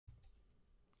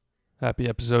Happy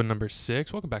episode number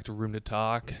 6. Welcome back to Room to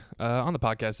Talk. On the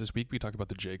podcast this week, we talked about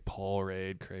the Jake Paul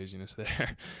raid, craziness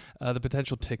there. The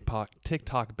potential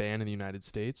TikTok ban in the United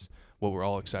States, what we're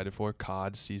all excited for.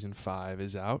 COD Season 5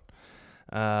 is out.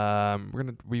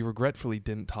 We regretfully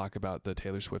didn't talk about the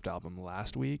Taylor Swift album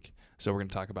last week, so we're going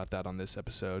to talk about that on this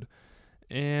episode.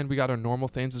 And we got our normal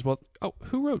things as well. Oh,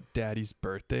 who wrote Daddy's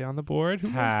birthday on the board?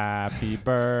 Happy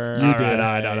birthday You did.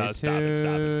 No,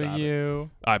 stop it.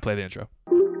 you. All right, play the intro.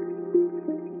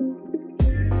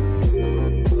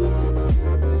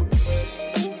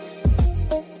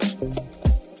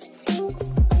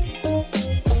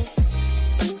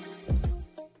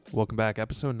 Welcome back.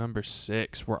 Episode number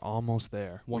 6. We're almost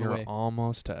there. One We're away.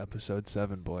 almost to episode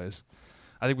 7, boys.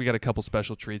 I think we got a couple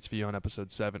special treats for you on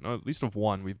episode 7, or at least of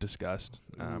one we've discussed,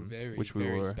 which we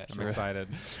will I'm excited.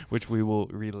 which we will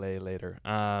relay later.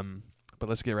 But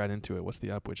let's get right into it. What's the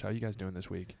upwitch? How are you guys doing this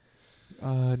week?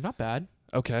 Not bad.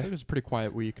 I think Okay. it was a pretty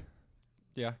quiet week.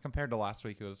 Yeah, compared to last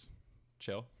week, it was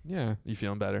chill. Yeah. You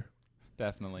feeling better?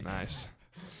 Definitely. Nice.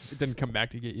 It didn't come back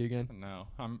to get you again. No,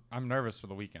 I'm nervous for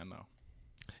the weekend though.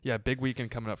 Yeah, big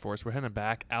weekend coming up for us. We're heading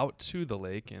back out to the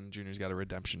lake, and Junior's got a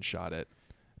redemption shot at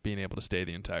being able to stay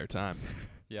the entire time.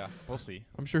 Yeah, we'll see.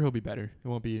 I'm sure he'll be better. It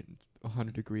won't be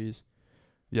 100 degrees.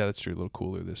 Yeah, that's true. A little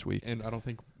cooler this week. And I don't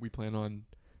think we plan on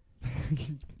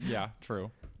Yeah,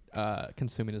 true.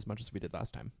 consuming as much as we did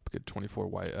last time. Good 24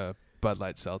 white Bud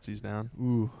Light Celsius down.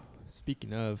 Ooh.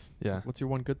 Speaking of, Yeah. what's your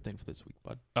one good thing for this week,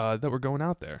 bud? That we're going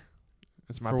out there.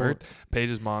 It's my For- birthday.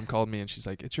 Paige's mom called me and she's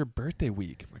like, "It's your birthday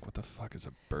week." I'm like, "What the fuck is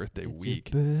a birthday It's your week?"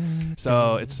 birthday.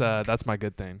 So it's that's my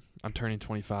good thing. I'm turning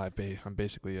 25, babe. I'm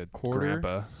basically a quarter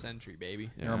grandpa. century,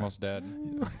 baby. Yeah. You're almost dead.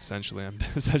 Essentially,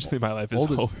 my life is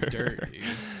Old as over. dirt, dude.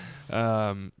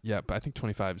 Yeah, but I think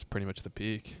 25 is pretty much the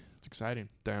peak. It's exciting.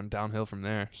 Downhill from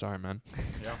there. Sorry, man.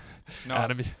 Yeah. No,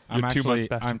 Adam, you're I'm 2 months actually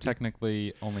past I'm your peak.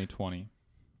 technically only 20.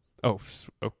 Oh,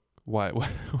 why?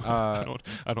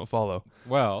 I don't follow.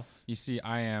 Well, you see,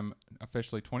 I am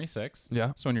officially 26.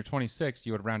 Yeah. So when you're 26,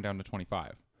 you would round down to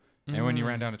 25. And when you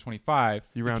round Mm. down to 25,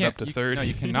 You round can't- up to you- 30. No,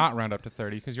 you cannot round up to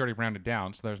 30 because you already rounded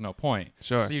down, so there's no point.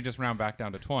 Sure. So you just round back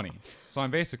down to 20. So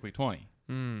I'm basically 20.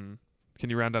 Can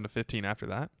you round down to 15 after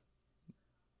that?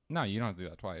 No, you don't have to do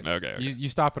that twice. Okay. You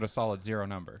stop at a solid 0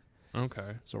 number.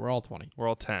 Okay. So we're all 20. We're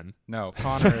all 10. No,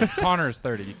 Connor is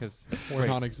 30 because We're wait,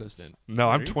 non-existent. No,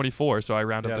 I'm 30? 24, so I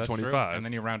round yeah, up to that's true. 25. And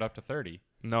then you round up to 30.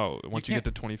 No, once you get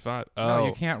to 25. Oh, No,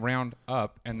 you can't round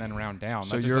up and then round down.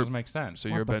 So That just you're- doesn't make sense. so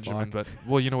What you're the Benjamin. fuck? But,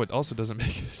 well, you know what also doesn't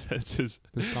make sense is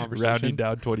This rounding conversation.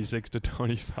 down 26 to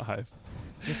 25.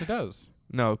 Yes, it does.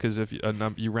 No, because if you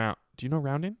round, do you know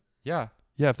rounding? Yeah.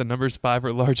 Yeah, if the numbers 5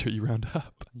 or larger, you round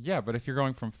up. Yeah, but if you're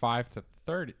going from 5 to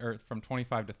 30 or from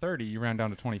 25 to 30, you round down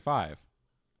to 25.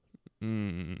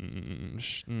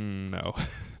 No.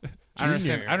 I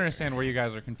Junior. understand where you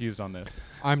guys are confused on this.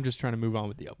 I'm just trying to move on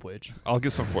with the upwitch. I'll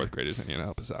get some 4th graders in here to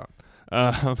help us out.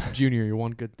 Junior, your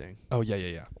one good thing. Oh, yeah.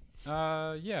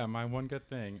 Yeah, my one good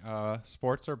thing.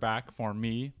 Sports are back for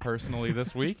me personally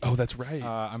this week. Oh, that's right.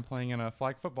 I'm playing in a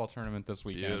flag football tournament this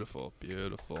weekend.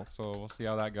 Beautiful. So we'll see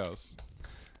how that goes.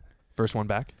 First one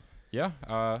back. Yeah,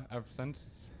 ever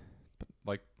since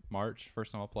like March,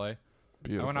 first time I'll play.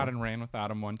 Beautiful. I went out and ran with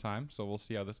Adam one time, so we'll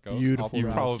see how this goes. Beautiful You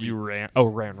routes. probably you ran. Oh,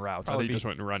 ran routes. I thought Probably you just be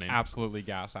went running. absolutely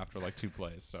gas after like 2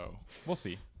 plays, so we'll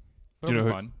see. Do you It'll know?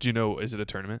 be fun. Do you know? Is it a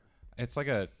tournament? It's like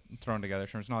a thrown together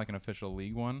tournament. It's not like an official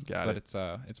league one, Got but it.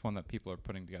 it's one that people are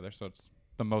putting together, so it's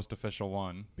the most official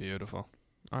one. Beautiful.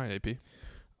 All right, AP.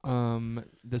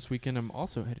 This weekend I'm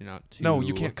also heading out to. No,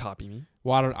 you can't copy me.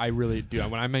 Well, I really do.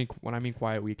 When I mean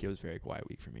quiet week, it was a very quiet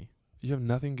week for me. You have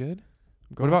nothing good.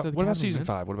 I'm What going out to about the what about cabin, season man.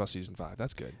 5? What about season 5?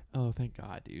 That's good. Oh, thank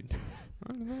God, dude.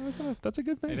 That's a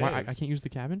good thing. It Why, is. I can't use the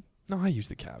cabin? No, I use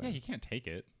the cabin. Yeah, you can't take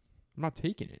it. I'm not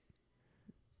taking it.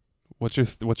 What's your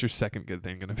second good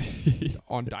thing gonna be?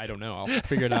 I don't know. I'll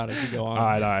figure it out as we go on.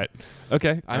 all right.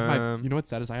 Okay. I have my. You know what's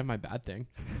sad is I have my bad thing.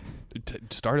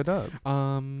 Start it up.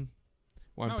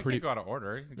 Well, no, I'm we pretty. can't go out of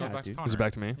order. It goes Yeah, back dude. to Connor. Is it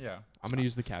back to me? Yeah. I'm gonna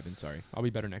use the cabin. Sorry, I'll be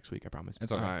better next week. I promise.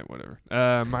 It's okay. All right, whatever.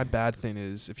 My bad thing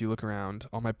is, if you look around,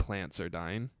 all my plants are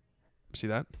dying. See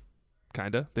that?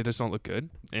 Kinda. They just don't look good.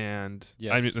 And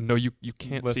I Yes. mean, no, you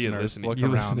can't see it Listeners, listening. look You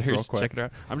around listeners, real quick. check it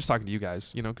out. I'm just talking to you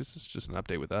guys, because it's just an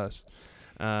update with us.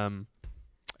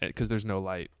 Because there's no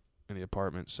light in the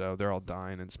apartment, so they're all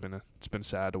dying. And it's been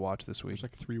sad to watch this week. There's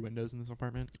like 3 windows in this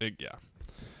apartment. Yeah.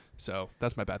 So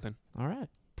that's my bad thing. All right.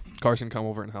 Carson, come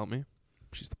over and help me.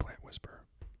 She's the plant whisperer.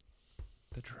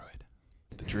 The druid.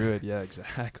 The druid. Yeah,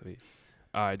 exactly.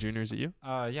 All right, Junior, is it you?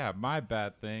 Yeah, my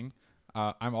bad thing.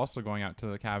 I'm also going out to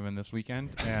the cabin this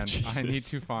weekend, and I need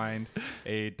Jesus. to find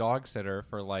a dog sitter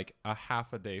for like a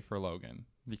half a day for Logan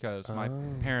because my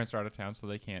Oh. parents are out of town, so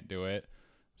they can't do it.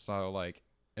 So like,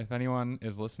 if anyone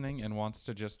is listening and wants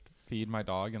to just feed my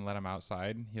dog and let him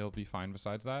outside, he'll be fine.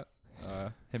 Besides that,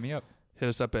 hit me up. Hit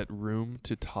us up at Room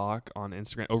to Talk on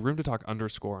Instagram. Oh, Room to Talk _ on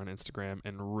Instagram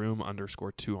and Room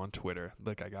 _2 on Twitter.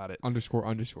 Look, I got it.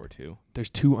 __2. There's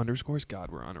 2 underscores.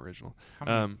 God, we're unoriginal.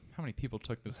 How many people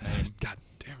took this name? God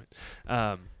damn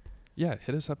it. Yeah,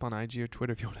 hit us up on IG or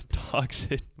Twitter if you want to talk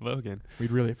Sid Logan.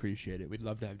 We'd really appreciate it. We'd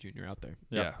love to have Junior out there.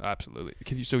 Yeah, absolutely.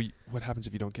 Can you? So, what happens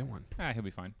if you don't get one? He'll be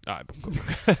fine. All right,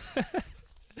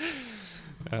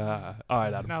 all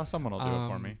right, Adam. Now someone will do it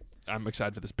for me. I'm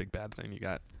excited for this big bad thing you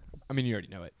got. I mean, you already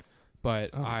know it.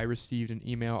 But Oh. I received an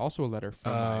email, also a letter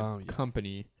from Oh, my yeah.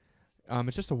 company.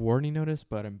 It's just a warning notice,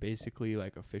 but I'm basically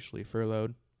like officially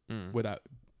furloughed without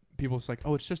people. It's like,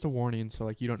 oh, it's just a warning. So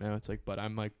like, you don't know. It's like, but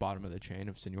I'm like bottom of the chain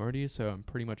of seniority. So I'm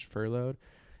pretty much furloughed.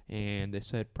 And they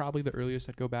said probably the earliest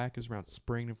I'd go back is around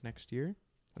spring of next year,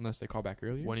 unless they call back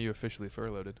earlier. When are you officially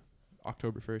furloughed?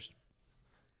 October 1st.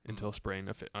 Until spring,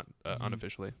 Mhm.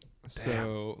 unofficially.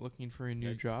 So looking for a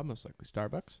new Yikes. job, most likely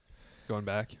Starbucks. Going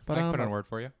back. But I can put in a word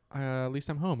for you. at least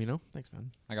I'm home, you know? Thanks,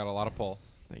 man. I got a lot of pull.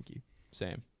 Thank you.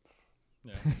 Same.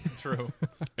 Yeah, true.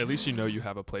 At least you know you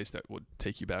have a place that would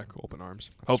take you back with open arms.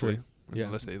 That's Hopefully. true. Yeah.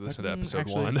 Unless they listen to Mm, episode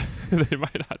actually- 1. They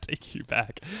might not take you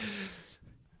back.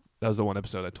 That was the one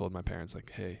episode I told my parents,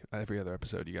 like, hey, every other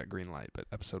episode you got green light, but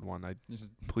episode 1,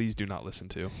 please do not listen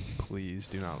to. Please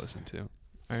do not listen to.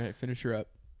 All right, finish her up.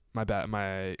 My bad.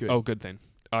 My Good. Oh, good thing.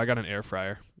 I got an air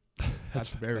fryer. That's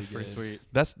very That's pretty good. sweet.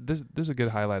 This is a good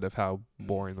highlight of how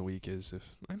boring the week is.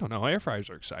 If I don't know, air fryers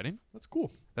are exciting. That's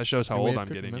cool. That shows how Good way old of I'm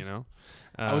cooking, getting. man. You know.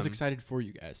 I was excited for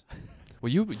you guys.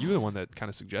 Well, you were the one that kind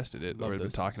of suggested it, Love or had been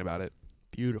those talking things, about it.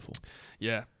 Beautiful.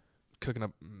 Yeah, cooking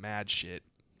up mad shit.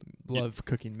 Love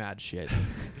cooking mad shit.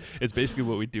 It's basically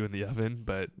what we do in the oven,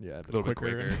 but Yeah, a little bit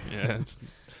quicker. Yeah, it's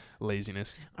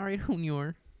laziness. All right,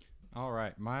 Junior. All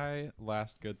right, my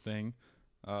last good thing,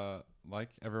 like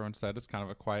everyone said, it's kind of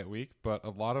a quiet week, but a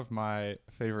lot of my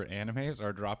favorite animes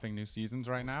are dropping new seasons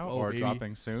right now go, or baby.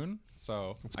 dropping soon.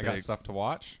 So That's I got big. stuff to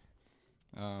watch.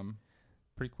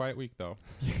 Pretty quiet week though,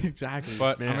 Exactly.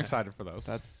 but I'm Man. excited for those.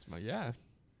 That's yeah.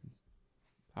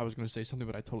 I was gonna say something,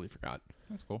 but I totally forgot.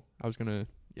 That's cool. I was gonna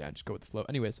just go with the flow.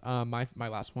 Anyways, my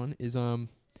last one is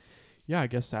I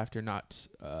guess after not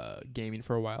gaming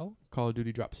for a while, Call of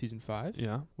Duty dropped season 5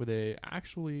 Yeah, with a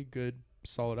actually good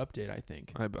solid update. I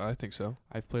think I think so.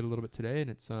 I've played a little bit today, and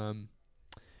it's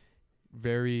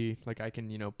very like I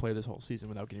can play this whole season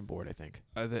without getting bored. I think.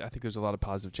 I think there's a lot of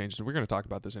positive changes, and we're going to talk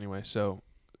about this anyway. So,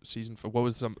 season 4. What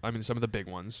was some? I mean, some of the big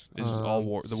ones is all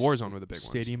war. The Warzone were the big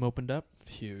Stadium opened up. ones.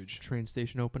 Huge. Train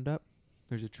station opened up.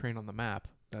 There's a train on the map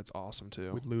That's awesome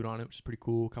too. with loot on it, which is pretty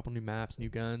cool. A couple new maps, new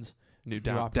guns. New new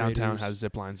downtown operators. has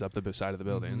zip lines up the side of the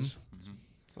buildings.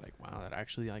 It's like, wow, that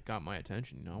actually like got my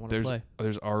attention. I want to There's play.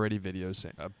 there's already videos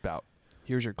saying about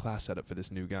here's your class setup for this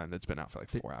new gun that's been out for like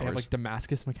They, 4 they have hours. like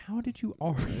Damascus. I'm like, how did you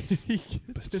already It's get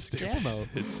But it's this stupid. camo? It's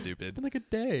It's stupid. been like a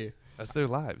day. That's their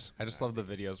lives. I just love the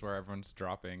videos where everyone's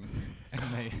dropping and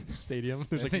they Stadium.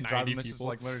 There's like they drop 90 them, it's just people.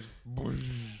 like literally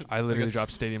I literally a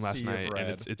dropped Stadium last sea of night, and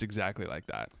red. it's exactly like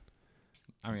that.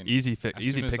 I mean, Easy as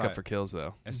easy soon as pickup I- for kills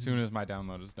though. as soon as my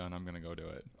download is done, I'm gonna go do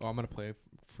it. Oh, I'm gonna play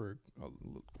for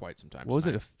quite some time. What was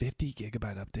it? tonight. A 50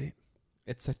 gigabyte update?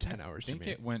 It's a 10 hours. I think for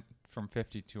me. it went from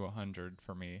 50 to 100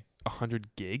 for me. 100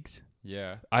 gigs?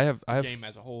 Yeah, I have game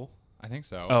as a whole. I think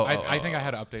so. Oh, I think I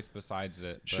had updates besides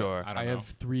it. But Sure. I don't I know. have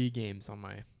 3 games on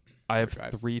my. I have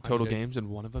drive. 3 I'm total good. games, and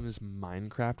one of them is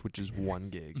Minecraft, which is 1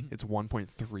 gig. It's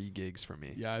 1.3 gigs for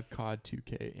me. Yeah, I have COD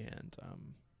 2K and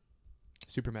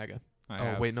Super Mega. I Oh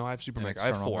have wait, no, I have Super an Mega. I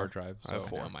have external 4. hard drive. I have so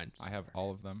 4. Mine. I have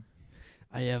all of them.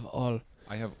 I have all.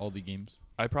 I have all the games.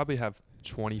 I probably have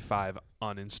 25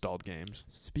 uninstalled games.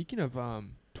 Speaking of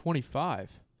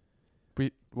 25,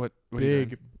 What are you big.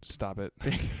 doing? Stop it.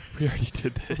 Big. We already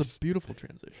did That's this. a beautiful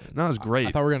transition. No, it was I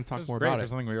great. thought we were gonna It talk was more great about for it.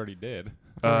 something we already did.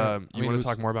 I You mean, want it to was-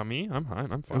 talk more about me? I'm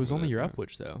fine. I'm fine. It was with only your yeah.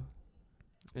 Upwitch though,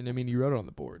 and I mean you wrote it on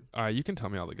the board. All right, you can tell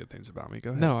me all the good things about me.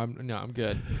 Go ahead. No, I'm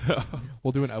good.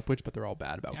 We'll do an Upwitch, but they're all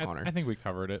bad about Yeah, Connor. I think we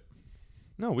covered it.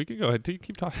 No, we can go ahead.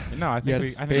 Keep talking. No, I think Yeah, we.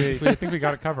 it's I think we, basically- I think we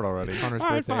got it covered already. It's Connor's All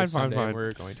right, birthday fine, Sunday. fine.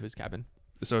 We're going to his cabin.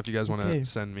 So if you guys want to Okay.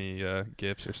 send me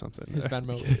gifts or something, His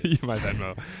Venmo. my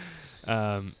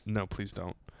Venmo. No, please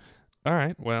don't. All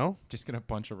right. Well, Just get a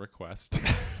bunch of requests.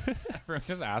 Everyone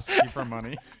just asks you for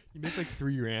money. You make like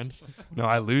 $3,000. no,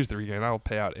 I lose the weekend. I'll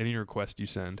pay out any request you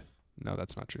send. No,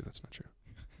 that's not true. That's not true.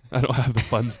 I don't have the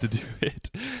funds to do it.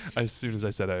 As soon as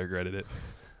I said I regretted it.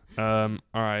 All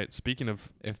right. Speaking of,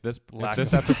 If this Lack if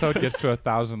this of- episode gets to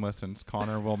 1,000 listens,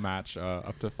 Connor will match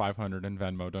up to 500 in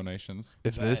Venmo donations.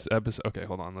 if Bet. this episode, okay,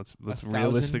 hold on. Let's 1,000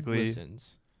 realistically,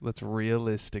 listens.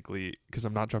 because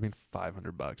I'm not dropping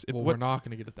 $500. If Well, what we're not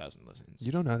gonna get 1,000 listens.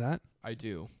 you don't know that, I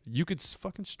do. you could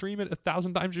fucking stream it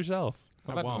 1,000 times yourself.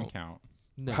 Well, I that doesn't won't. count.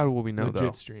 No. How will we know Legit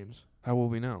though? streams. How will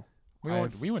we know? We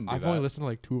wouldn't do I've that. only listened to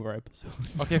like 2 of our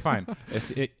episodes. Okay, fine.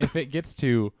 If it gets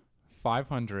to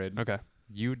 500, Okay.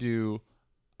 you do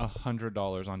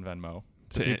 $100 on Venmo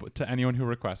To- to anyone who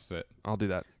requests it. I'll do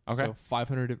that. Okay. So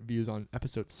 500 views on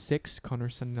episode 6.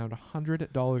 Connor's sending out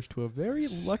 $100 to a very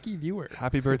lucky viewer.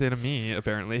 Happy birthday to me,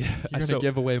 apparently. You're gonna So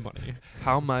give away money.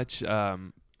 how much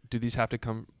do these have to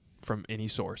come from any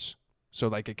source? So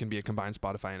like it can be a combined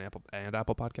Spotify and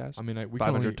Apple podcast. I mean, we can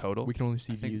 500 only, total. We can only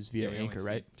see I think views via we only Anchor, see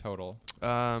right? Total.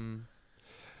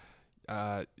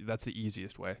 That's the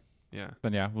easiest way. Yeah.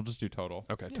 Then yeah, we'll just do total.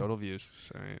 Okay. Yeah. Total views.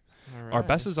 Sorry. All Our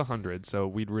best is 100, so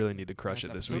we'd really need to crush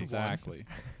That's it this episode week. one. Exactly.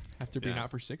 After being Yeah.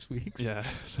 out for 6 weeks. Yeah.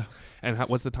 So, and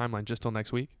what's the timeline? Just till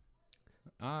next week?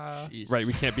 Jesus. Right.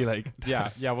 We can't be like. yeah,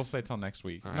 we'll say till next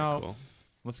week. All right, No, cool.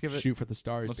 let's give it. Shoot for the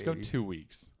stars, Let's baby. go 2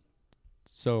 weeks.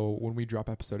 So when we drop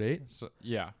episode 8, So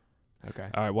yeah, okay.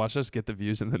 All right. Watch us get the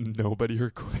views, and then nobody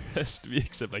request me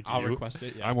except like I'll you. request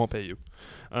it. Yeah. I won't pay you.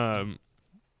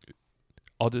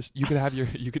 I'll just you could have your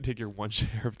you could take your one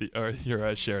share of the or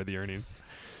your share of the earnings.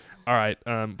 All right.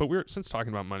 But we're since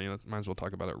talking about money, might as well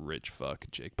talk about a rich fuck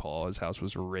Jake Paul. His house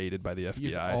was raided by the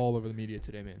He's FBI. all over the media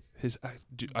today, man.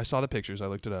 I saw the pictures. I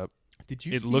looked it up. Did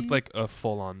you It see looked like a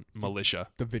full-on militia.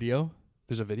 the video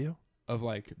There's a video. of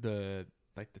like the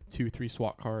 2-3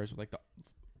 SWAT cars with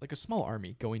like a small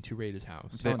army going to raid his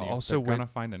house? They Telling you, also they're went- gonna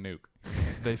find a nuke.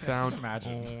 They Just found.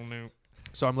 imagine.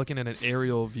 So I'm looking at an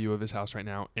aerial view of his house right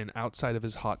now, and outside of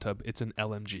his hot tub, it's an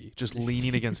LMG just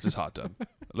leaning against his hot tub.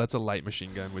 That's a light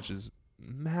machine gun, which is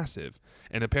massive,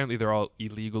 and apparently they're all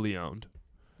illegally owned.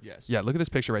 Yes. Yeah, look at this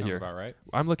picture right Sounds here. about right.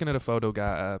 I'm looking at a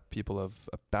photo, people of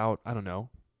about I don't know,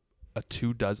 a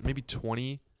 24, maybe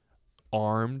 20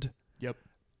 armed. Yep.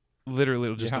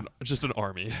 Literally just Yeah. just an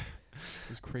army, It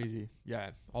was crazy. Yeah.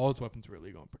 All his weapons were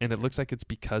illegal. and it looks like it's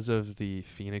because of the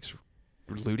Phoenix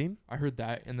looting. I heard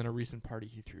that, and then a recent party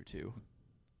he threw too.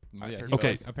 Yeah, I've heard he's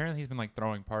Okay. like- apparently he's been like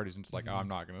throwing parties and just like, oh, Mhm. I'm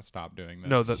not gonna stop doing this.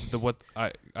 No, the what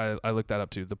I looked that up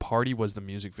too. The party was the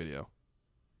music video.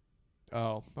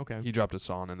 Oh, okay. He dropped a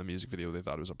song in the music video. They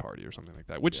thought it was a party or something like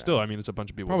that. Which Yeah. still, I mean, it's a bunch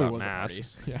of people Probably without was a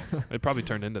party. masks. Yeah. It probably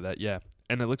turned into that, yeah.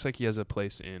 And it looks like he has a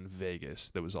place in Vegas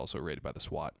that was also raided by the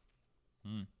SWAT,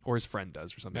 Hmm. or his friend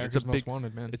does, or something. America's It's a Most big,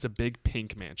 Wanted, man. it's a big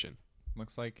pink mansion,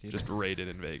 Looks like he's just raided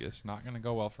in Vegas. not gonna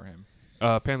go well for him.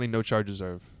 Apparently,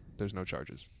 there's no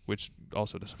charges, which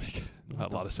also doesn't make a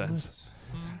lot of sense.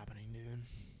 What's Hmm. happening, dude?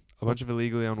 A bunch of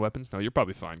illegally owned weapons? No, you're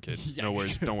probably fine, kid. Yeah. No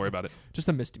worries. Don't worry about it. Just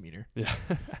a misdemeanor. Yeah.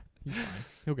 He's fine.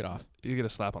 He'll get off. You get a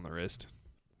slap on the wrist.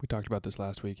 We talked about this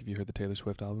last week. Have you heard the Taylor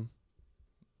Swift album?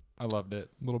 I loved it.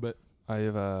 A little bit. I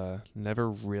have never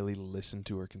really listened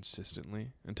to her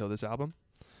consistently until this album,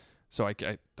 so I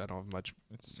don't have much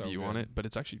It's so view on good. it. But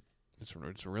it's actually it's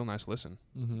a real nice listen.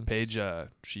 Mm-hmm. Paige,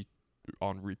 she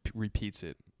repeats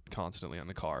it constantly on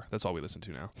the car. That's all we listen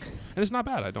to now, and it's not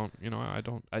bad.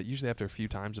 I usually after a few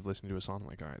times of listening to a song, I'm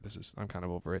like, all right, I'm kind of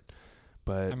over it.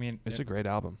 But I mean, it's a it, great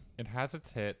album. it has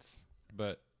its hits,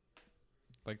 but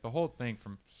like the whole thing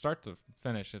from start to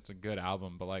finish, it's a good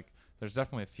album. But like, there's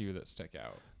definitely a few that stick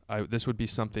out. This would be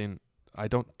something I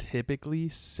don't typically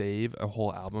save a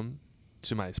whole album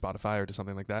to my Spotify or to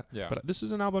something like that. Yeah. But this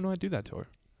is an album I'd do that to her,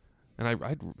 and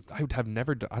I would have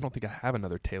never. I don't think I have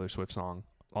another Taylor Swift song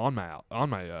on my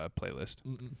playlist.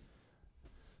 Mm-mm.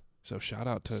 So shout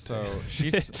out to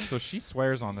So she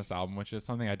swears on this album, which is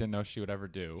something I didn't know she would ever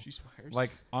do. She swears.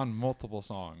 Like on multiple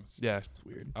songs. yeah. it's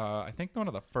weird. I think one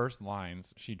of the first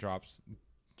lines she drops,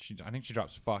 I think she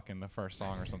drops "fuck" in the first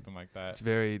song or something like that. It's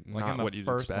very Like in not the what you'd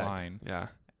first expect. line. Yeah.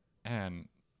 And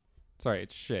sorry,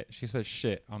 it's shit. She says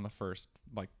shit on the first,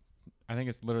 like, I think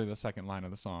it's literally the second line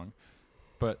of the song.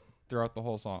 But throughout the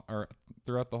whole song or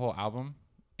throughout the whole album,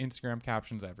 Instagram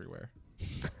captions everywhere.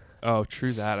 Oh,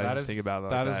 true that. I That didn't is- think about it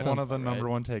like That that. is one of the Sounds number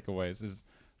right. one takeaways. Is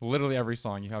literally every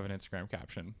song you have an Instagram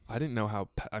caption. I didn't know how.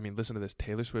 I mean, listen to this.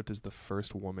 Taylor Swift is the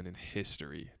first woman in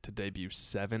history to debut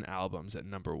 7 albums at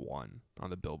number 1 on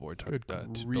the Billboard Good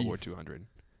Billboard grief. 200.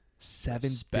 7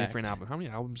 Respect. different albums. How many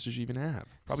albums does she even have?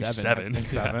 Probably 7. 7. I think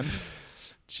 7.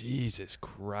 Jesus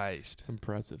Christ. It's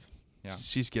impressive. Yeah.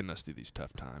 She's getting us through these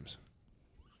tough times.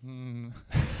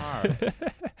 Hard.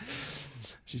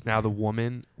 She's now the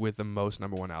woman with the most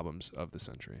number 1 albums of the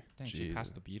century. Dang, she Jesus.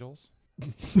 passed the Beatles.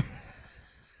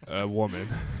 a woman.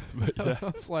 But yeah. I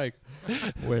was like,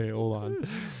 wait, hold on.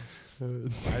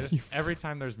 I just every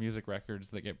time there's music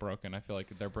records that get broken, I feel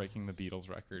like they're breaking the Beatles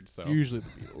record. So It's usually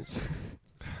the Beatles.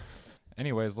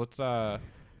 anyways,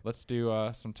 let's do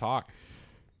some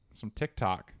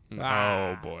TikTok.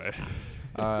 Oh boy.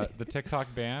 The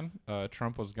TikTok ban,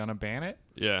 Trump was gonna ban it,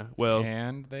 Yeah. Well,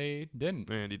 and they didn't.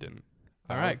 and he didn't.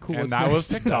 All right, cool. And what's that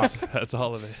was next? TikTok. That's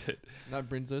all of it. That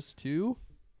brings us to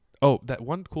Oh, that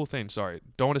one cool thing. Sorry,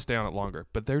 don't want to stay on it longer,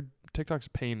 but TikTok's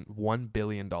paying $1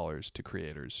 billion to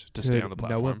creators to stay on the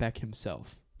platform. Noah Beck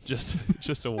himself.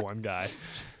 just a one guy.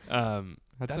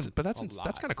 That's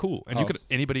kind of cool, and Oh,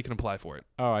 anybody can apply for it.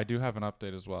 Oh, I do have an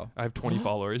update as well. I have 20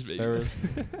 followers. Baby.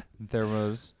 There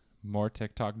was more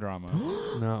TikTok drama.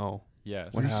 No.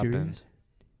 Yes. What Are you happened? serious?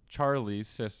 Charlie's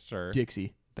sister,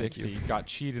 Dixie. Thank you. Dixie, got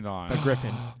cheated on By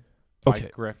Griffin. by Okay.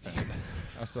 Griffin.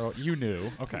 So you knew.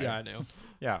 Okay. Yeah, I know.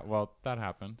 Yeah, well, that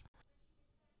happened.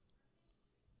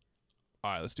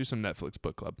 All right, let's do some Netflix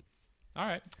book club. All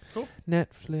right.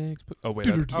 Netflix book. Oh wait,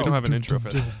 we don't have an intro for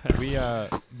that. We do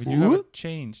have a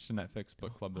change to Netflix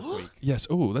Book Club this week. Yes.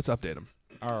 Oh, let's update them.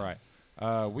 All right.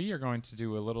 We are going to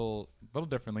do a little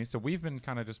differently. So we've been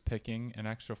kind of just picking an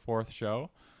extra fourth show,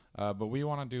 but we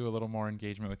want to do a little more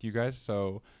engagement with you guys.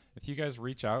 So if you guys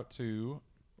reach out to,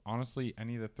 honestly,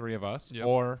 any of the three of us Yep.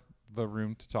 or the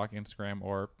Room to Talk Instagram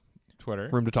or Twitter,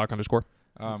 Room to talk _.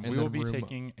 And we will then be room-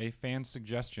 taking a fan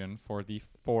suggestion for the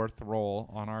fourth roll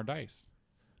on our dice.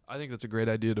 I think that's a great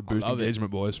idea to boost love it.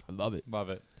 engagement, boys. I love it. Love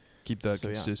it. Keep that So,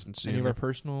 yeah. consistency. Any in of our there.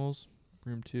 personals,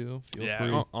 room 2, feel Yeah.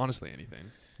 free. Honestly,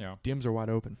 anything. Yeah. DMs are wide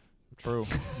open. True.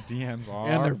 DMs are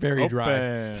And they're very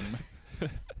dry. open.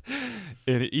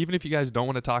 And even if you guys don't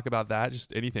want to talk about that,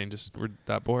 just anything, just we're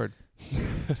that bored.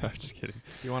 I'm just kidding.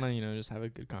 If you want to, just have a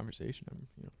good conversation,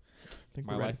 I think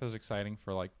My we're ready. life is exciting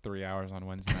for like 3 hours on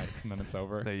Wednesday nights, and then it's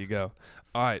over. There you go.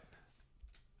 All right.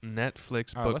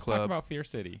 Netflix All right, book let's club. talk about Fear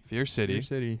City. Fear City. Fear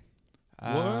City.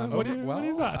 What do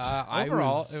you got?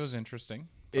 Overall, it was interesting.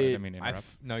 Sorry, I didn't mean to interrupt.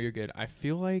 No, you're good. I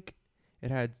feel like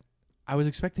it had. I was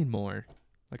expecting more.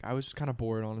 Like I was just kind of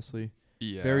bored, honestly.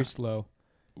 Yeah. Very slow.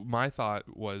 My thought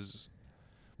was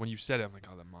when you said it, I'm like,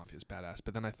 oh, the mafia's badass.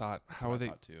 But then I thought, how are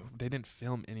they? They didn't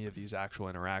film any of these actual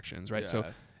interactions, right? So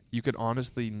you could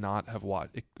honestly not have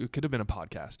watched. It could have been a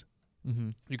podcast. Mm-hmm.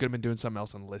 You could have been doing something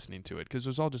else and listening to it because it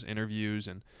was all just interviews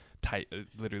and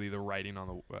literally the writing on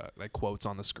the like quotes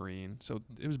on the screen. So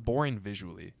it was boring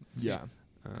visually. Yeah.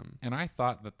 And I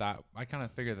thought that I kind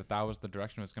of figured that was the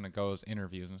direction it was going to go, is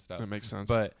interviews and stuff. That makes sense.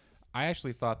 But I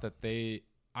actually thought that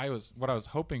what I was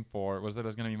hoping for was that it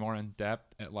was going to be more in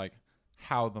depth at like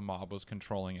how the mob was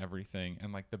controlling everything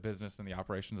and like the business and the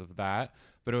operations of that.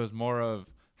 But it was more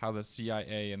of how the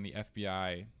CIA and the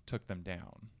FBI took them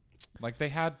down. Like they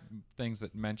had things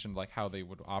that mentioned like how they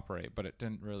would operate, but it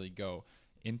didn't really go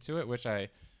into it, which I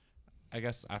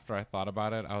guess after I thought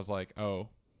about it, I was like, oh,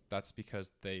 that's because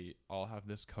they all have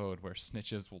this code where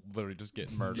snitches will literally just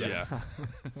get murdered. Yeah.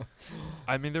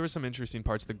 I mean, there were some interesting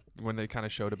parts when they kind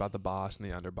of showed about the boss and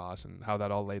the underboss and how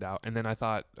that all laid out. And then I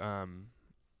thought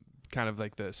kind of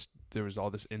like there was all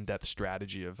this in-depth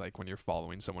strategy of like when you're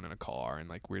following someone in a car and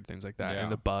like weird things like that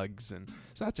and the bugs. And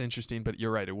so that's interesting. But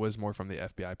you're right. It was more from the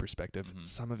FBI perspective. Mm-hmm.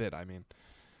 Some of it, I mean,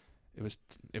 it was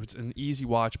an easy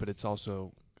watch, but it's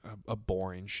also a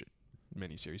boring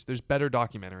miniseries. There's better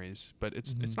documentaries, but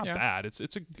it's not bad. It's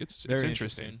Very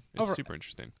interesting. It's super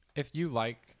interesting. If you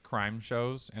like crime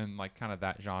shows and like kind of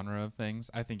that genre of things,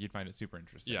 I think you'd find it super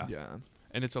interesting. Yeah. Yeah.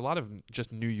 And it's a lot of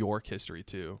just New York history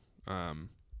too.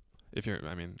 If you're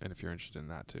interested in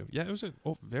that too. Yeah, it was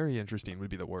very interesting would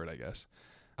be the word, I guess.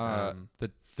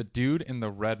 The dude in the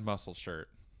red muscle shirt,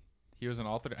 he was an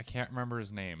author. I can't remember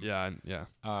his name. Yeah.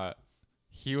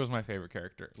 He was my favorite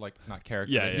character. Like, not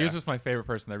character. Yeah, He was just my favorite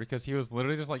person there because he was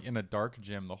literally just like in a dark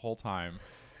gym the whole time.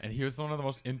 And he was one of the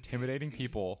most intimidating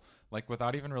people, like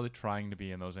without even really trying to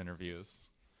be in those interviews.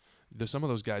 There's some of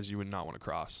those guys you would not want to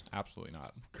cross. Absolutely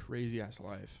not. Crazy ass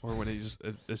life. Or when he just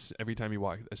every time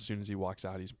as soon as he walks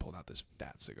out, he's pulled out this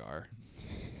fat cigar.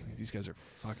 Like, these guys are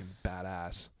fucking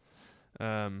badass.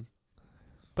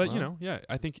 But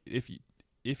I think if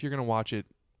you're gonna watch it,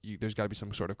 there's got to be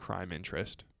some sort of crime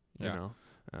interest, you know,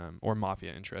 or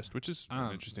mafia interest, which is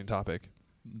an interesting topic.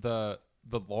 The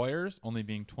lawyers only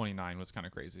being 29 was kind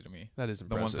of crazy to me. That is The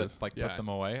impressive. ones that like put them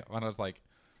away. And I was like,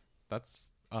 that's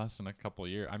us in a couple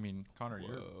years. I mean, Connor,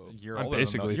 you're a year I'm older.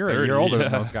 basically You're 30, a year older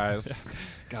than yeah. those guys.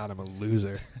 God, I'm a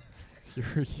loser.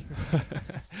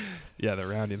 Yeah, the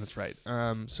rounding. That's right.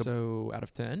 So out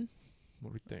of 10,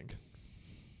 what do we think?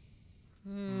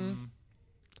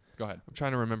 Go ahead. I'm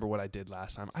trying to remember what I did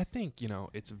last time. I think,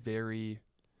 it's very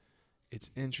It's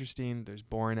interesting. There's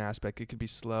boring aspect. It could be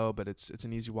slow, but it's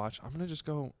an easy watch. I'm gonna just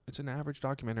go. It's an average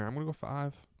documentary. I'm gonna go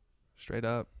 5, straight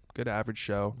up. Good average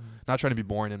show. Not trying to be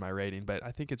boring in my rating, but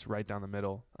I think it's right down the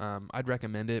middle. I'd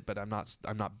recommend it, but I'm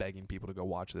not begging people to go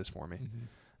watch this for me.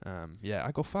 Yeah,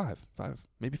 I go 5,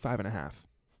 maybe 5.5.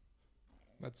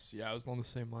 I was along the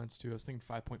same lines too. I was thinking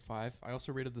 5.5. I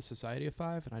also rated The Society of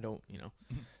 5, and I don't,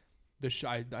 this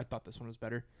I thought this one was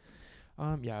better.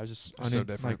 I was just So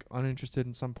different. uninterested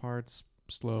in some parts,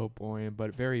 slow, boring,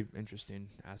 but very interesting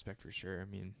aspect for sure. I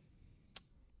mean,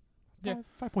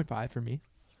 5.5 for me.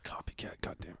 Copycat,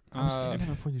 goddamn. I was thinking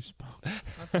that before you spoke.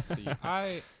 Let's see.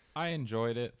 I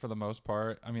enjoyed it for the most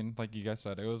part. I mean, like you guys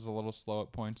said, it was a little slow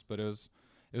at points, but it was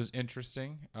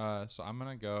interesting. So I'm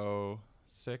gonna go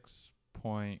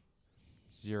 6.07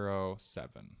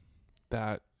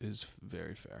 That is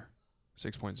very fair.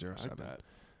 6.07 I like that.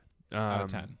 out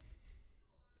of 10.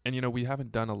 And we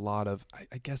haven't done a lot of.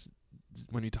 I guess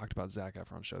when you talked about Zac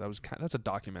Efron's show, that's a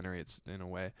documentary. It's in a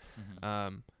way.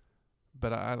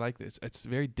 But I like this. It's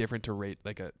very different to rate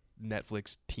like a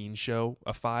Netflix teen show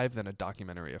a 5 than a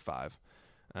documentary a 5.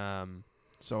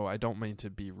 So I don't mean to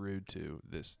be rude to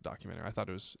this documentary. I thought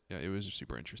it was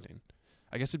super interesting.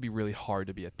 I guess it'd be really hard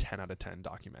to be a 10 out of 10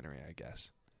 documentary, I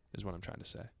guess, is what I'm trying to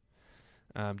say.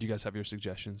 Do you guys have your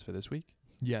suggestions for this week?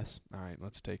 Yes. All right,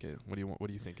 let's take it. What do you want? What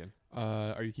are you thinking?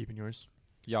 Are you keeping yours?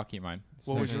 Yeah, I'll keep mine.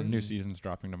 What was your- New season's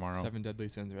dropping tomorrow. 7 Deadly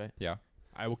Sins, right? Yeah.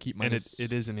 I will keep mine. And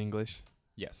it is in English.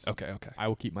 Yes. Okay. I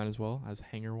will keep mine as well as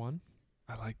Hanger 1.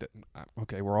 I like that.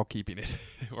 Okay, we're all keeping it.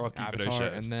 We're all keeping Avatar, our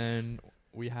shares. and then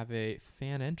we have a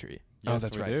fan entry. Oh, Yes,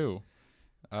 that's we right. do.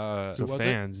 So Who was it?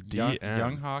 fans, DM.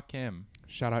 Young Ha Kim.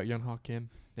 Shout out Young Ha Kim.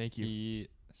 Thank you. He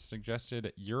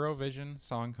suggested Eurovision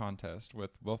Song Contest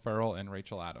with Will Ferrell and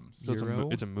Rachel Adams. So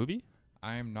it's a movie?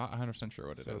 I am not 100% sure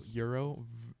what it So is.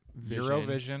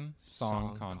 Eurovision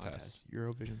Song Contest.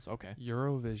 Eurovision's okay.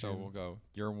 Eurovision. So we'll go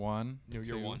year 1. No,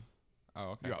 you're 1. Oh,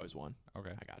 okay. You're always 1.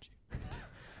 Okay. I got you.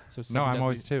 So No, I'm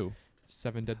always 2.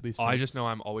 7 Deadly Sins. I just know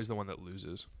I'm always the one that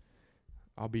loses.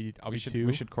 I'll be we should 2.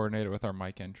 we should coordinate it with our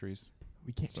mic entries.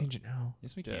 We can't so- change it now.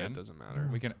 Yes, we Yeah, can. it doesn't matter.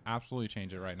 We can absolutely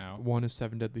change it right now. 1 is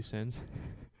 7 Deadly Sins.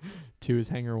 2 is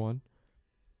Hanger 1.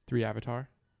 3 Avatar.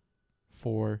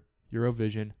 4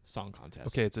 Eurovision Song Contest.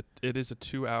 Okay, it is a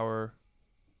 2-hour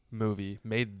movie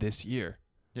made this year.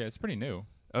 Yeah, it's pretty new.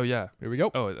 Oh yeah. Here we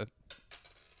go. Oh,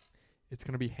 It's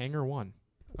going to be Hanger 1.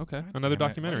 okay. God Another damn it, Why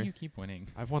documentary. do you keep winning?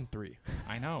 I've won 3.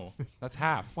 I know. That's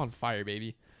half. I'm on fire,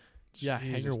 baby. Yeah,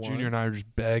 Jesus, Hanger 1. Junior and I are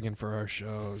just begging for our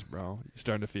shows, bro. You're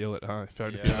starting to feel it, huh?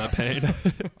 Starting to feel Yeah. that pain.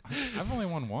 I've only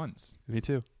won once. Me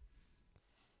too.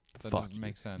 That Fuck doesn't you.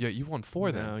 make sense. Yeah, you've won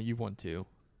 4 No, then. you've won 2.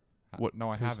 What-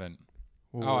 No, I 'cause- haven't.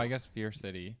 Well, Oh, I guess Fear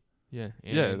City. Yeah.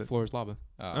 And Yeah, that- Floor's Lava.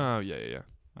 Oh yeah.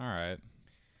 All right.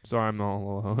 So I'm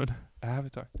all alone.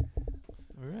 Avatar. All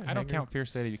right. I don't count Fear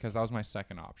City because that was my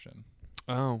second option.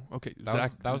 Oh, okay.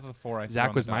 That was the 4 I threw Zach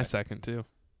on was the my die. second too.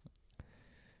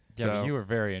 Yeah, So- but you were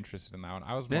very interested in that one.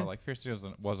 I was more Yeah. like Fear City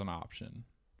was an option.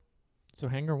 So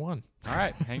Hanger 1. All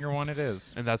right, Hanger 1 it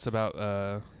is. And that's about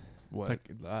what?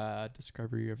 It's like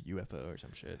discovery of UFO or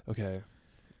some shit. Okay.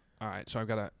 All right. So I've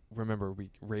got to remember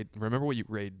remember what you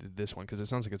rated this one because it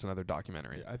sounds like it's another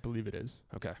documentary. I believe it is.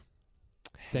 Okay.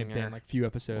 Same Hanger thing, like few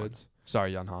episodes.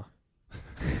 Sorry, Yanha.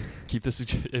 Keep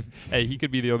the hey, he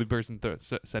could be the only person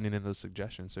sending in those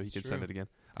suggestions, so he It's could send true. it again.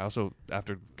 I also,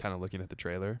 after kind of looking at the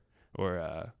trailer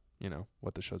or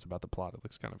what the show's about, the plot, it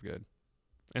looks kind of good.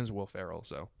 And it's Will Ferrell,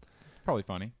 so Probably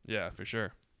funny. yeah, for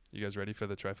sure. You guys ready for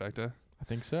the trifecta? I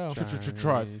think so.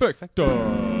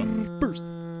 Trifecta. First.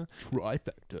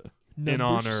 Trifecta. In Number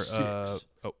honor 6.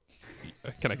 of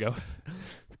can I go?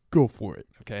 Go for it.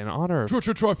 Okay, in honor of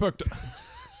Trifecta.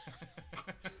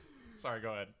 Sorry,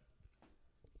 go ahead.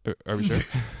 are we sure?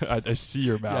 I see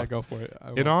your mouth. Yeah, go for it.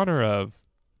 In honor of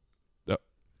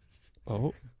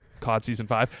COD Season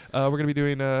 5, we're going to be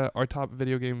doing our top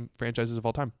video game franchises of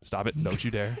all time. Stop it. Don't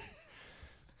you dare.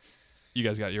 You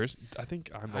guys got yours? I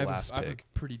think I'm the last I have a pick.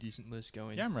 pretty decent list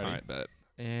going. Yeah, I'm ready. All right, bet.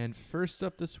 And first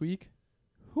up this week,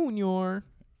 Junior.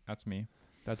 That's me.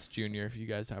 That's Junior. If you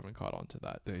guys haven't caught on to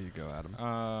that, There you go, Adam.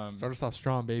 start us off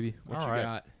strong, baby. What all you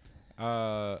right.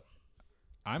 got?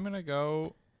 I'm gonna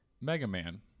go Mega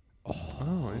Man.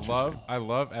 Oh, interesting. I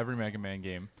love every Mega Man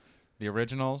game. The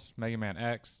originals, Mega Man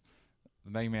X,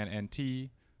 the Mega Man NT,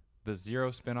 the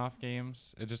Zero spin-off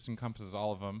games. It just encompasses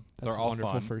all of them. That's They're a all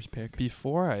wonderful fun. first pick.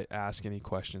 Before I ask any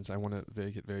questions, I want to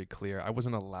make it very clear. I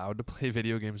wasn't allowed to play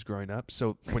video games growing up.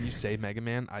 So when you say Mega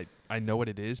Man, I know what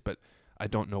it is, but I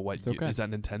don't know what It's okay. is that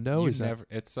Nintendo? You Is that never,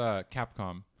 it's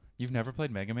Capcom. You've never played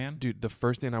Mega Man? Dude, the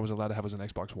first thing I was allowed to have was an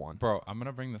Xbox One. Bro, I'm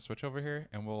gonna bring the Switch over here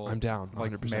and we'll I'm down.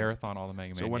 like 100%. marathon all the Mega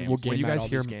Man So when, games. when you game out guys all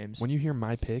hear these games. when you hear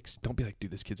my picks, don't be like,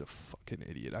 dude, this kid's a fucking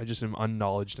idiot. I just am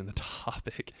unknowledged in the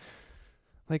topic.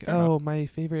 Like, Fair enough. my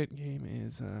favorite game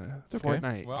is It's okay.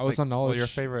 Fortnite. Well, I was on well, knowledge your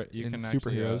favorite you in can actually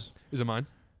superheroes. Is it mine?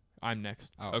 I'm next.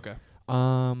 oh. Okay.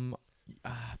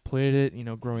 Played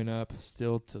it, growing up,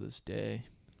 still to this day.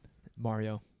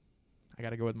 Mario. I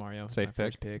gotta go with Mario. Safe My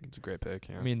first pick. It's a great pick.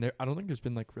 Yeah. I mean, I don't think there's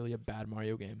been like really a bad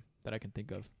Mario game that I can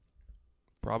think of.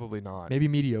 probably not. Maybe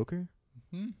mediocre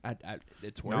Hmm? at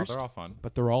its No, worst, they're all fun.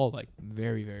 but they're all like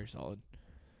very, very solid.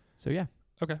 So yeah,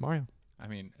 Okay. Mario. I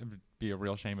mean, it would be a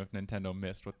real shame if Nintendo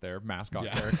missed with their mascot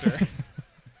Yeah. character.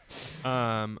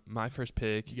 My first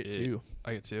pick. You get two.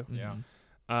 I get two. Yeah.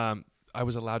 Mhm. I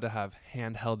was allowed to have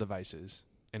handheld devices,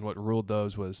 and what ruled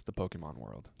those was the Pokemon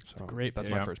world. So a great That's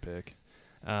pick. my Yeah. first pick.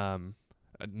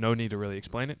 No need to really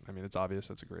explain it. I mean, it's obvious.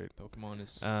 That's a great. Pokemon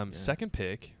is. Second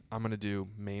pick, I'm gonna do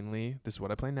mainly. This is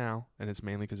what I play now, and it's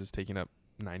mainly because it's taking up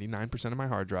 99% of my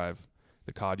hard drive.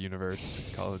 The COD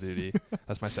universe, Call of Duty.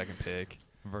 That's my second pick.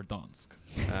 Verdansk.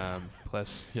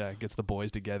 Plus, yeah, it gets the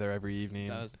boys together every evening.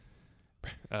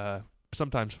 Does.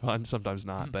 Sometimes fun, sometimes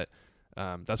not, Mhm. but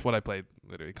that's what I play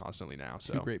literally constantly now.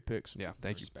 Two So great picks. yeah,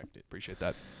 thank you. Respect it. Appreciate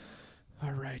that.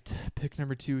 All right, pick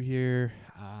number 2 here.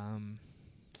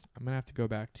 I'm gonna have to go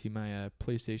back to my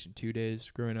PlayStation 2 days.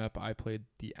 Growing up, I played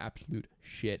the absolute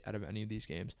shit out of any of these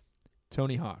games.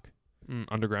 Tony Hawk,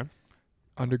 Underground.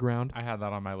 Underground, I had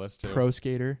that on my list too. Pro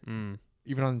Skater, Mm.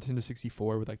 even on Nintendo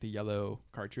 64 with like the yellow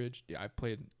cartridge. Yeah, I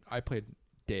played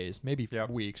days, maybe Yep.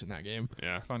 weeks in that game.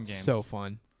 Yeah, Fun games. So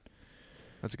fun.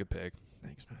 that's a good pick.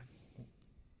 Thanks, man.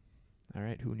 All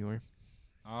right, who knew?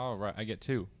 All right, I get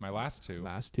two. My last two.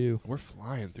 Last two. We're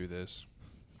flying through this.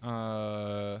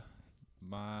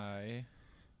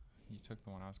 You took the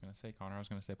one I was gonna say, Connor. I was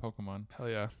gonna say Pokemon. Hell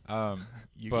yeah.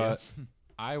 But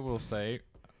I will say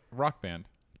Rock Band.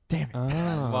 Damn it.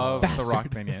 Love the Bastard. Rock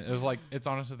Band game. It was like it's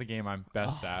honestly the game I'm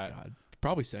best Oh, at. God.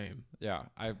 Probably same. Yeah,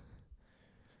 I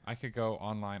could go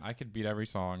online. I could beat every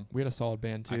song. We had a solid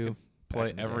band I too. could back play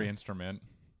in the every day. instrument.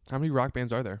 How many rock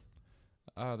bands are there?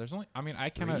 There's only. I mean, I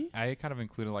Three? kind of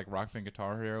included like Rock Band,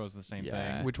 Guitar Hero is the same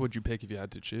Yeah. thing. Which would you pick if you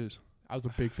had to choose? I was a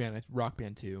big fan of Rock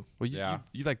Band 2. Well, you, Yeah.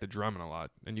 you like the drumming a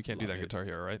lot, and you can't do Love that it. Guitar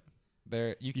Hero, right?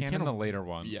 There, you can can in the al- later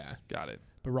ones. Yeah. Got it.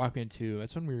 But Rock Band 2,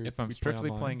 that's when we were. If I'm we'd play strictly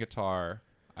online. playing guitar,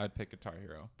 I'd pick Guitar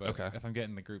Hero. But Okay. if I'm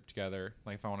getting the group together,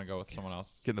 like if I want to go with someone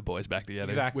else, Getting the boys back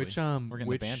together. exactly. Which We're getting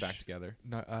the band back together.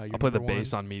 No, your I'll play the number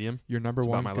bass one, on medium. Your number It's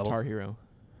about one my level. Guitar Hero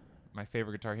My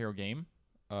favorite Guitar Hero game,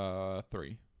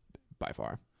 3. by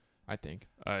far, I think.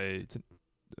 I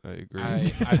agree.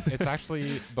 It's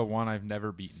actually the one I've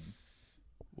never beaten.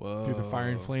 Whoa. Through the Fire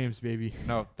and Flames, baby.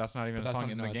 No, that's not even But a that's song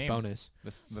not, in no, the it's game. bonus.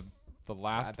 This the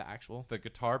last The actual. the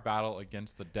guitar battle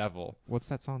against the devil. What's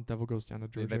that song? Devil Goes Down to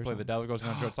They, Georgia. they play the devil goes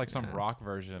down. It's like some Yeah. rock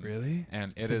version, Really?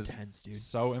 and It's it is intense, dude.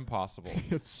 so impossible.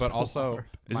 It's But so also, hard.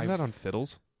 Isn't my- that on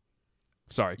fiddles?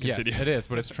 Sorry, yes, continue. it is,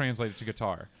 but it's translated to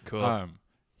guitar. Cool.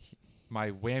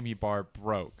 My whammy bar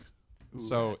broke. Ooh,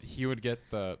 So that's- he would get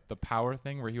the power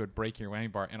thing where he would break your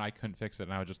whammy bar, and I couldn't fix it,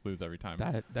 and I would just lose every time.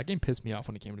 that game pissed me off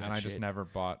when it came to and that I shit. just never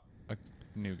bought a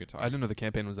new guitar. I didn't know the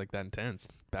campaign was like that intense.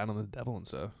 Battling the devil and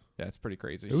stuff. Yeah, it's pretty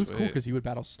crazy. It was cool Sweet. because he would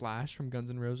battle Slash from Guns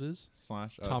N' Roses.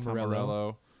 Slash Tom Tom Morello.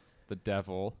 Morello, the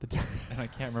devil, The and I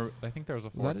can't remember. I think there was a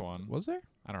Was fourth that it? one. Was there?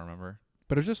 I don't remember.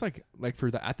 But it was just like for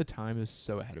the at the time, it was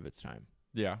so ahead of its time.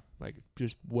 Yeah. Like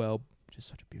just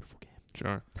such a beautiful game.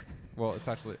 Sure. Well,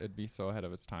 it'd be so ahead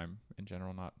of its time in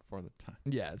general, not for the time.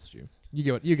 Yeah, it's true.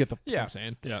 You get the Yeah. I'm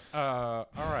saying. All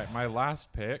right, my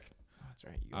last pick. Oh, that's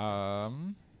right.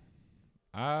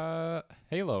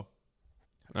 Halo.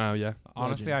 Oh yeah.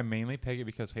 Honestly, Legend. I mainly pick it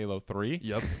because Halo 3.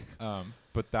 Yep.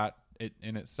 But that it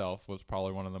in itself was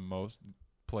probably one of the most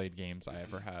played games I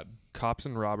ever had. Cops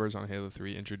and Robbers on Halo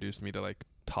 3 introduced me to like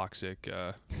toxic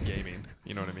gaming.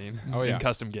 You know what I mean? Oh, yeah. In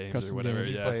custom games Custom or whatever.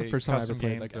 games. Yeah. That's the Like first time I ever custom played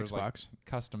games, like there was, like, Xbox.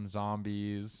 Custom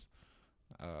zombies.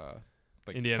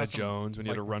 Like Indiana custom, Jones when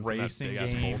you had to like, run from that racing big ass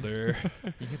games. boulder.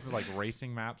 You could put like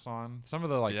racing maps on. Some of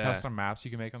the like Yeah. custom maps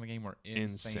you can make on the game were insane.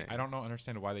 Insane. I don't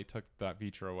understand why they took that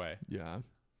feature away. Yeah.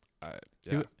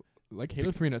 Yeah. Like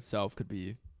Halo 3 in itself could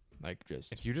be like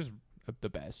just If you just the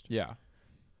best. yeah,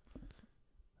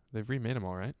 They've remade them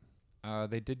all, right?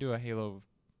 they did do a Halo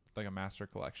like a master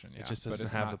collection. Yeah, It just but doesn't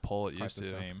it's have the not pull it quite used the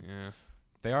to. same. Yeah.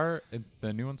 They are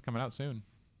the new one's coming out soon.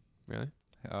 Really?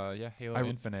 Halo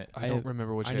Infinite. I don't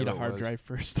remember which I Halo need a hard it was. drive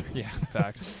first. Yeah.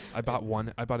 Facts. I bought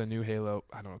a new Halo,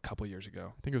 I don't know, a couple years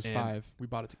ago. I think it was And- 5. We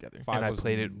bought it together. Five and I was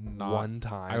played it not- one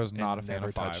time. I was not and a fan never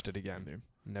of 5. touched it again.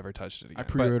 Never touched it again. I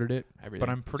pre-ordered it. Everything.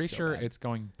 But I'm pretty So sure bad. it's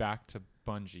going back to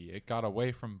Bungie. It got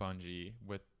away from Bungie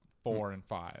with 4 and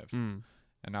 5, Mm.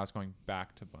 and now it's going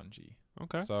back to Bungie.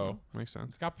 Okay. So- Well, makes sense.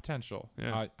 It's got potential.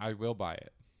 Yeah. I will buy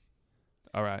it.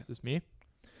 All right. Is this me?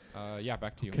 Yeah,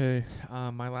 back to you. Okay.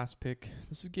 My last pick.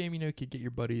 This is a game you could get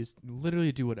your buddies,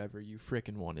 literally do whatever you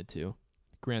frickin' wanted to.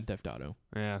 Grand Theft Auto.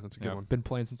 Yeah, that's a good Yep. one. Been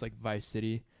playing since like Vice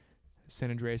City,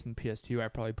 San Andreas, and PS2. I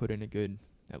probably put in a good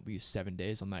at least 7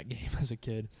 days on that game as a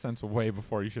kid. Since way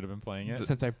before you should have been playing it.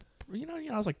 Since I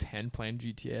was like 10 playing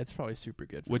GTA. It's probably super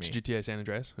good for Which me. GTA San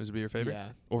Andreas? Would it be your favorite? Yeah.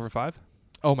 Over 5?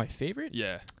 Oh, my favorite?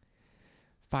 Yeah.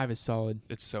 5 is solid.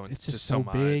 It's so It's just just so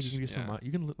much. big. You can do so Yeah. much.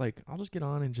 You can I'll just get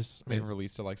on and just. They've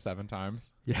released it like 7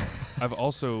 times. Yeah. I've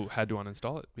also had to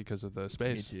uninstall it because of the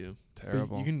space. Me too. But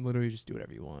Terrible. You can literally just do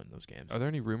whatever you want in those games. Are there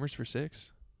any rumors for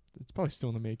 6? It's probably still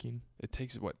in the making. It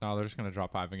takes what? No, they're just gonna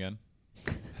drop 5 again.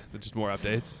 Just more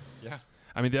updates. Yeah.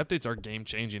 I mean, the updates are game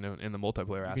changing in the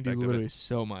multiplayer You aspect can do of literally it.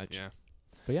 so much. Yeah.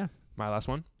 But yeah. My last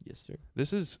one. Yes, sir.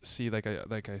 This is like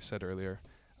I said earlier,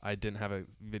 I didn't have a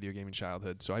video gaming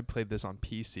childhood, so I played this on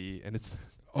PC, and it's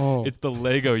Oh. it's the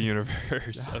Lego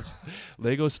universe, of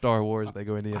Lego Star Wars,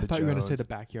 Lego Indiana I thought you were gonna say Jones. the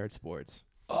backyard sports.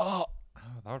 Oh, Oh,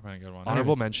 that would have been a good one.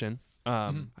 honorable mention.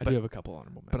 I But, do have a couple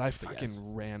honorable mentions. but I fucking yes.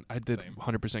 ran. I did Same.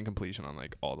 100% completion on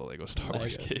like all the Lego Star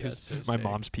Wars Lego, games. that's so My sick.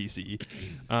 mom's PC.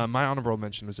 My honorable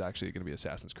mention was actually going to be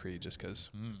Assassin's Creed, just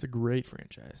because. It's a great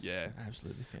franchise. Yeah.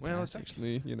 Absolutely fantastic. Well, it's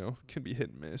actually can be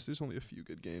hit and miss. There's only a few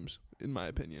good games, in my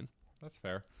opinion. That's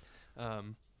fair. But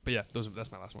yeah,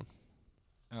 that's my last one.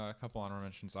 A couple honorable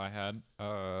mentions I had.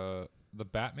 The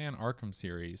Batman Arkham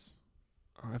series.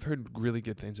 I've heard really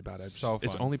good things about it. So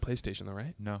It's fun. only PlayStation though,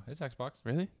 right? No, it's Xbox.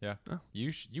 Really?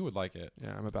 You would like it.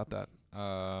 Yeah, I'm about that.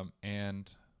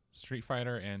 And Street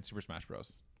Fighter and Super Smash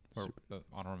Bros. Were the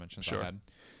honorable mentions Sure. I had.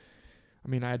 I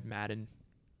mean, I had Madden.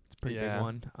 It's a pretty Yeah. big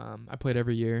one. I played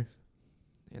every year,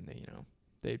 and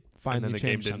they finally the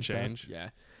game changed didn't some change? stuff. Yeah.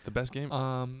 The best game.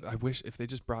 I wish if they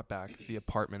just brought back the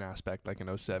apartment aspect like in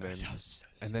 07,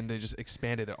 and then they just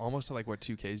expanded it almost to like what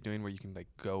 2K is doing, where you can like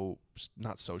go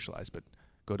not socialize, but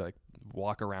go to like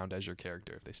walk around as your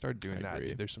character. If they started doing I that,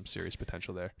 agree. there's some serious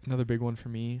potential there. Another big one for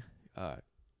me,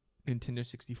 Nintendo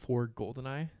 64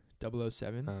 GoldenEye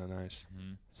 007. Nice.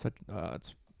 Such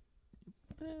it's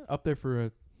up there for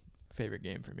a favorite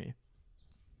game for me.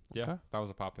 Yeah, Okay. that was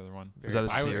a popular one. Is that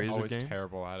a I was series of always game?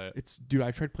 terrible at it. It's dude,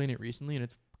 I tried playing it recently and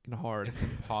it's fucking hard. It's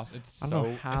impossible. It's I so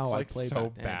don't know how it's I like played so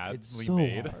back then. badly It's so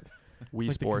made. hard. Wii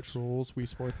Like Sports, the controls, Wii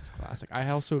Sports is classic. I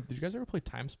also did you guys ever play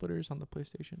Time Splitters on the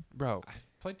PlayStation? bro. I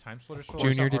played Time Splitters. for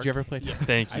Junior, the did you ever play? arcade- Time?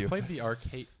 Thank I you. played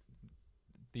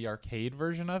the arcade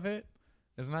version of it.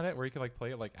 Isn't that it? Where you could like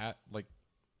play it like at like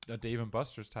a Dave and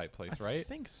Buster's type place, I right?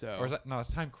 think so. Or is that no?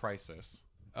 It's Time Crisis.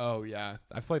 Oh yeah,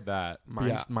 I've played that.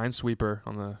 Minesweeper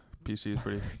on the PC is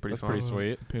pretty That's fun. pretty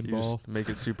sweet. You pinball. just make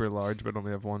it super large, but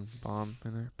only have one bomb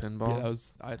in there. Pinball.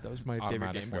 Yeah, that was my favorite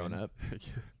Automatic game growing win. up.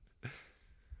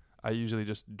 I usually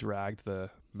just dragged the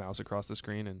mouse across the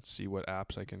screen and see what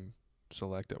apps I can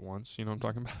select at once. You know what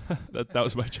I'm talking about? that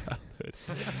was my childhood.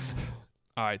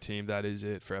 All right, team. That is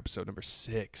it for episode number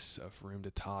 6 of Room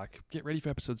to Talk. Get ready for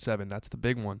episode 7. That's the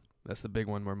big one. That's the big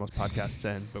one where most podcasts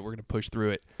end, but we're going to push through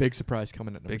it. Big surprise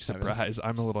coming at number Big 7. surprise.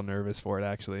 I'm a little nervous for it,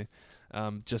 actually.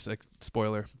 Just a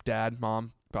spoiler. Dad,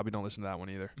 Mom, probably don't listen to that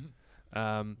one either.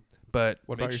 But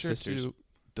What make about your sure sisters? to-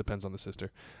 depends on the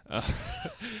sister.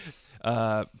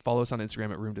 Follow us on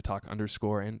Instagram at room to talk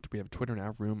 _ and we have Twitter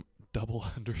now, room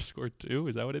 _2.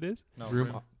 Is that what it is? No,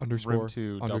 Room underscore room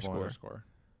to double underscore. underscore.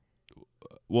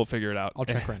 We'll figure it out. I'll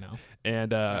check right now.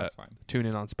 And That's fine. tune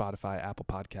in on Spotify, Apple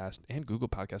Podcast, and Google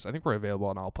Podcast. I think we're available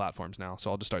on all platforms now,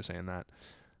 so I'll just start saying that.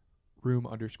 Room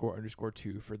 _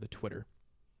 2 for the Twitter.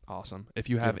 Awesome. If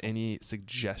you have Beautiful. any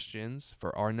suggestions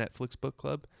for our Netflix book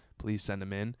club, please send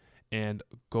them in. And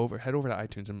head over to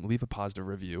iTunes and leave a positive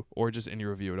review, or just any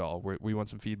review at all. We want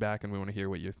some feedback and we want to hear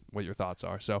what your thoughts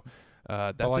are. So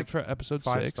that's like it for episode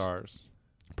 5 6. stars.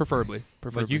 Preferably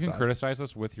Like you can 5. criticize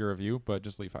us with your review, but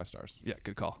just leave 5 stars. Yeah,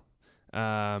 good call.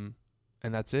 And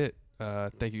that's it.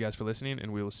 Thank you guys for listening,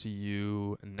 and we will see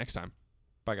you next time.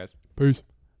 Bye, guys. Peace.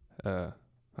 Hi,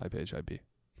 Paige. Hi, B.